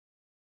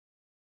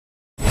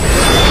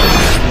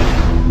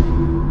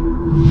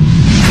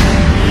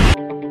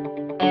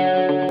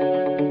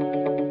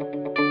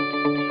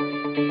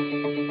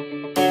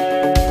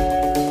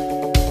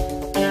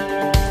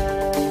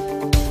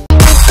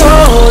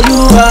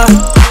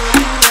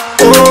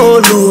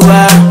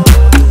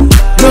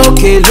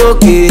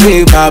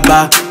sókè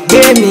bàbá,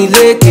 gbé mi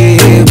lékè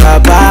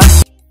bàbá.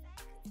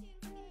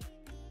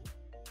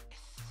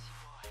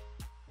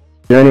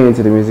 Journey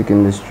into the music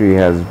industry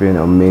has been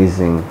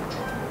amazing.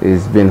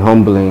 It's been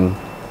humbling,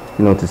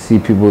 you know, to see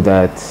people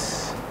that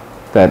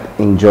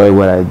enjoy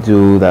what I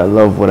do, that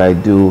love what I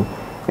do,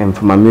 and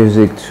for my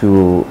music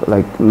to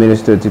like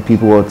minister to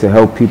people or to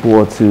help people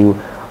or to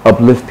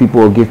uplift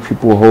people or give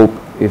people hope.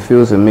 It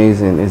feels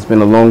amazing. It's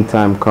been a long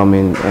time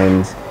coming,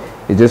 and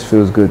it just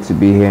feels good to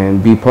be here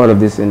and be part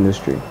of this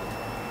industry.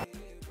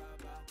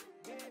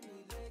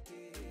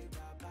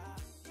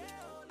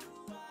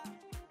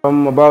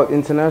 About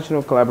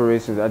international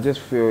collaborations, I just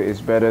feel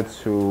it's better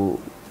to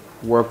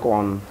work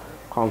on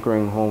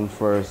conquering home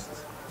first,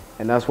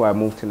 and that's why I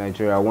moved to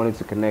Nigeria. I wanted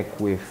to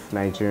connect with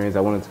Nigerians,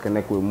 I wanted to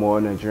connect with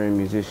more Nigerian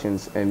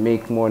musicians and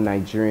make more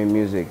Nigerian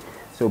music.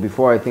 So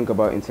before I think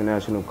about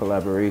international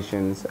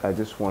collaborations, I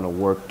just want to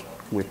work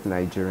with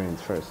Nigerians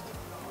first.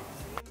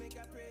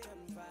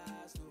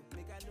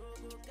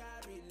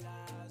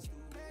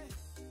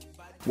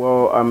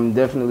 Well, I'm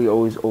definitely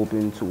always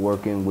open to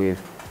working with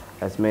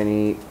as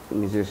many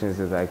musicians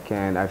as I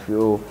can. I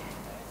feel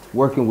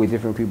working with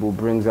different people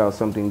brings out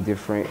something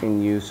different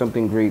in you,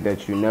 something great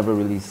that you never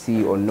really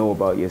see or know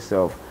about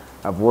yourself.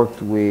 I've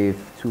worked with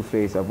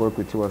Two-Face, I've worked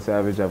with Tiwa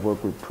Savage, I've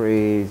worked with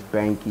Praise,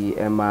 Banky,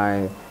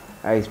 M.I,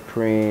 Ice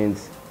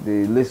Prince,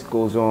 the list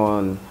goes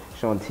on,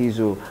 Sean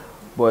Tizo.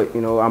 But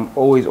you know, I'm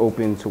always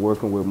open to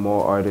working with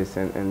more artists,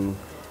 and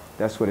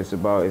that's what it's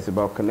about. It's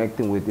about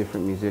connecting with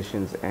different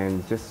musicians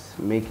and just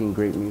making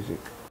great music.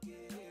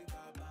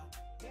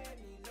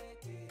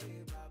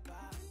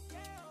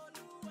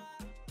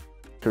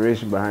 The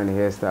inspiration behind the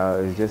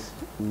hairstyle is just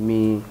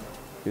me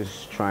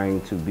just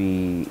trying to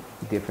be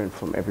different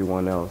from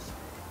everyone else.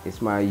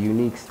 It's my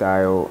unique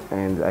style,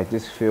 and I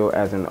just feel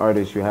as an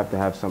artist you have to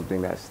have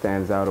something that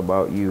stands out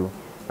about you,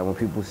 and when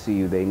people see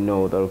you they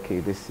know that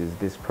okay, this is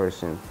this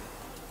person.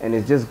 And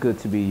it's just good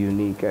to be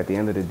unique. At the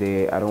end of the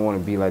day, I don't want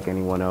to be like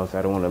anyone else,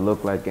 I don't want to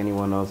look like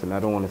anyone else, and I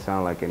don't want to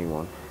sound like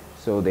anyone.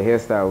 So the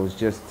hairstyle was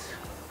just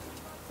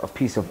a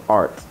piece of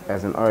art.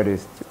 As an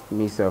artist,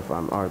 myself,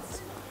 I'm art.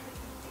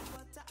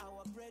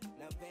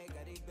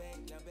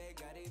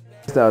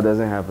 Style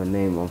doesn't have a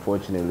name,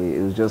 unfortunately.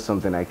 It was just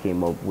something I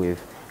came up with.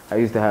 I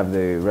used to have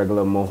the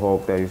regular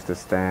mohawk that used to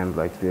stand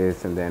like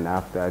this, and then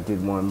after I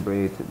did one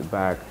braid to the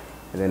back,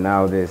 and then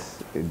now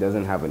this. It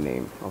doesn't have a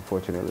name,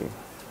 unfortunately.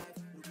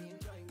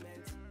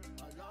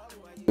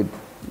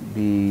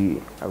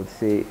 I would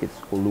say it's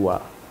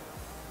Olua.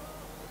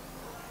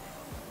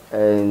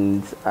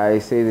 And I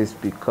say this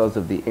because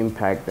of the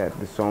impact that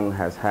the song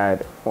has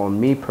had on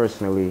me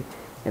personally,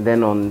 and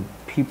then on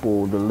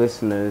people, the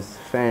listeners,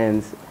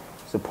 fans,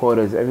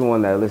 supporters,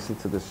 everyone that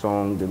listens to the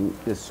song.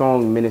 The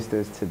song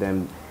ministers to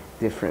them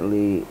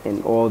differently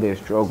in all their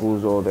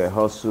struggles, all their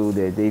hustle,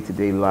 their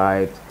day-to-day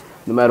lives.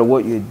 No matter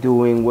what you're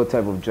doing, what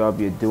type of job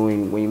you're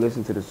doing, when you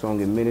listen to the song,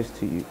 it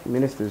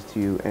ministers to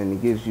you, and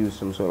it gives you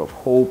some sort of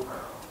hope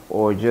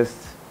or just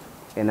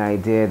an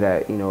idea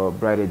that, you know, a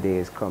brighter day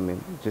is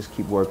coming. Just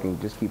keep working,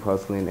 just keep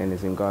hustling, and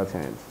it's in God's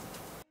hands.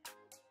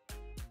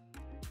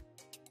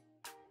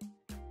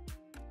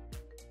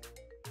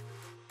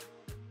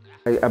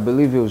 I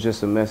believe it was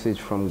just a message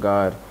from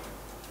God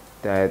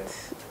that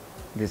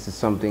this is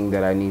something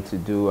that I need to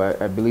do.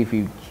 I believe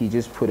he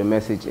just put a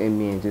message in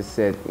me and just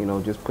said, you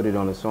know, just put it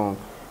on a song.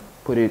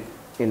 Put it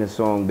in a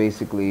song,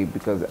 basically,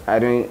 because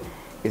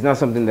it's not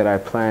something that I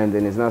planned,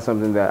 and it's not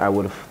something that I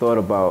would have thought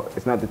about.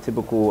 It's not the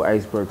typical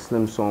Iceberg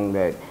Slim song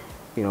that,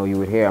 you know, you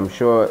would hear. I'm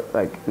sure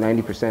like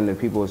 90% of the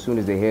people, as soon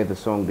as they hear the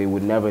song, they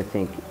would never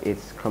think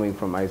it's coming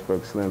from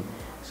Iceberg Slim.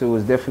 So it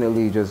was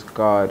definitely just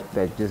God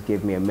that just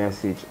gave me a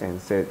message and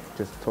said,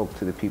 just talk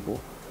to the people.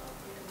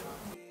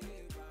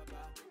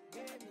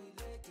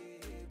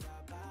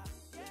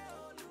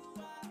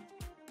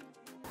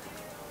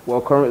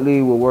 Well,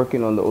 currently we're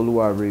working on the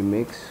Oluwa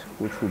remix,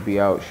 which will be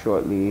out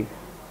shortly.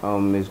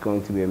 It's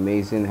going to be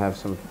amazing, have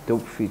some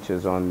dope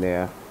features on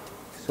there.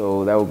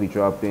 So that will be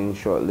dropping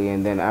shortly,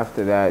 and then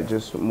after that,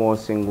 just more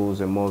singles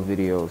and more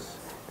videos.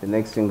 The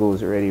next single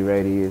is already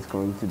ready. It's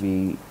going to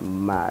be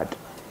mad.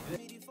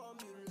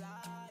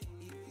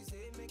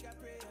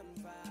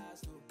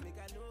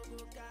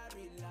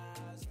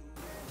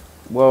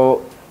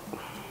 Well,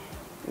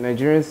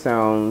 Nigerian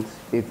sound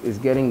is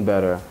getting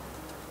better.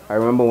 I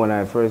remember when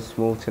I first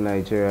moved to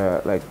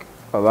Nigeria, like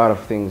a lot of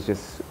things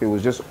it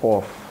was just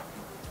off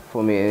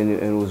for me, and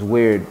it was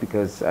weird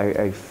because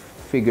I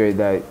figured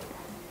that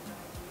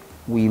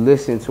we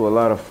listen to a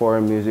lot of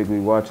foreign music, we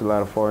watch a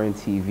lot of foreign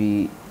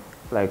TV,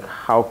 like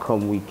how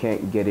come we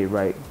can't get it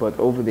right? But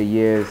over the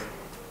years,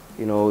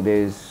 you know,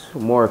 there's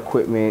more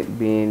equipment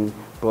being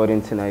brought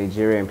into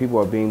Nigeria, and people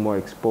are being more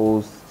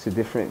exposed to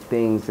different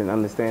things and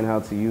understand how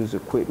to use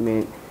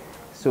equipment.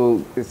 So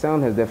the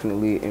sound has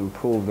definitely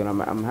improved, and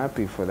I'm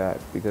happy for that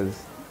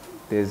because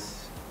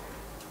there's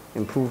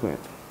improvement.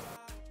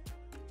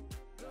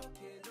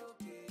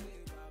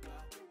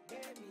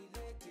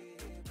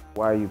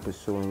 Why are you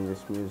pursuing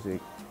this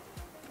music?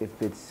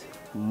 If it's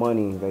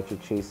money that you're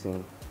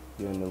chasing,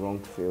 you're in the wrong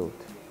field.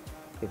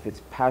 If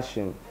it's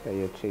passion that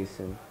you're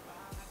chasing,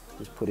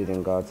 just put it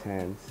in God's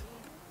hands.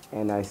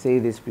 And I say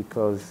this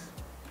because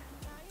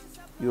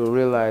you'll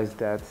realize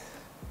that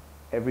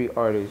every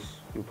artist,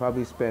 you'll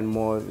probably spend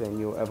more than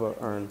you'll ever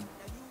earn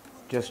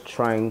just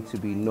trying to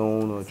be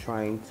known or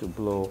trying to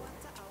blow.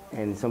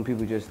 And some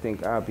people just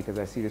think, because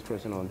I see this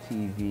person on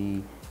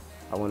TV,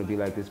 I want to be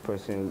like this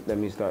person, let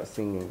me start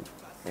singing.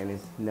 And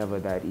it's never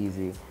that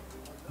easy.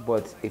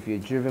 But if you're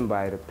driven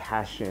by the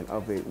passion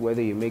of it,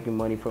 whether you're making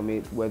money from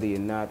it, whether you're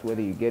not,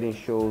 whether you're getting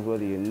shows,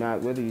 whether you're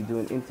not, whether you're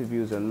doing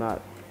interviews or not,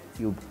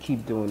 you'll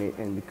keep doing it.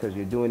 And because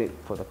you're doing it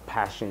for the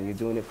passion, you're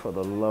doing it for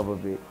the love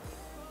of it.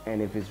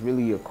 And if it's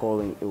really your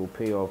calling, it will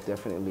pay off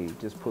definitely.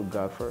 Just put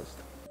God first.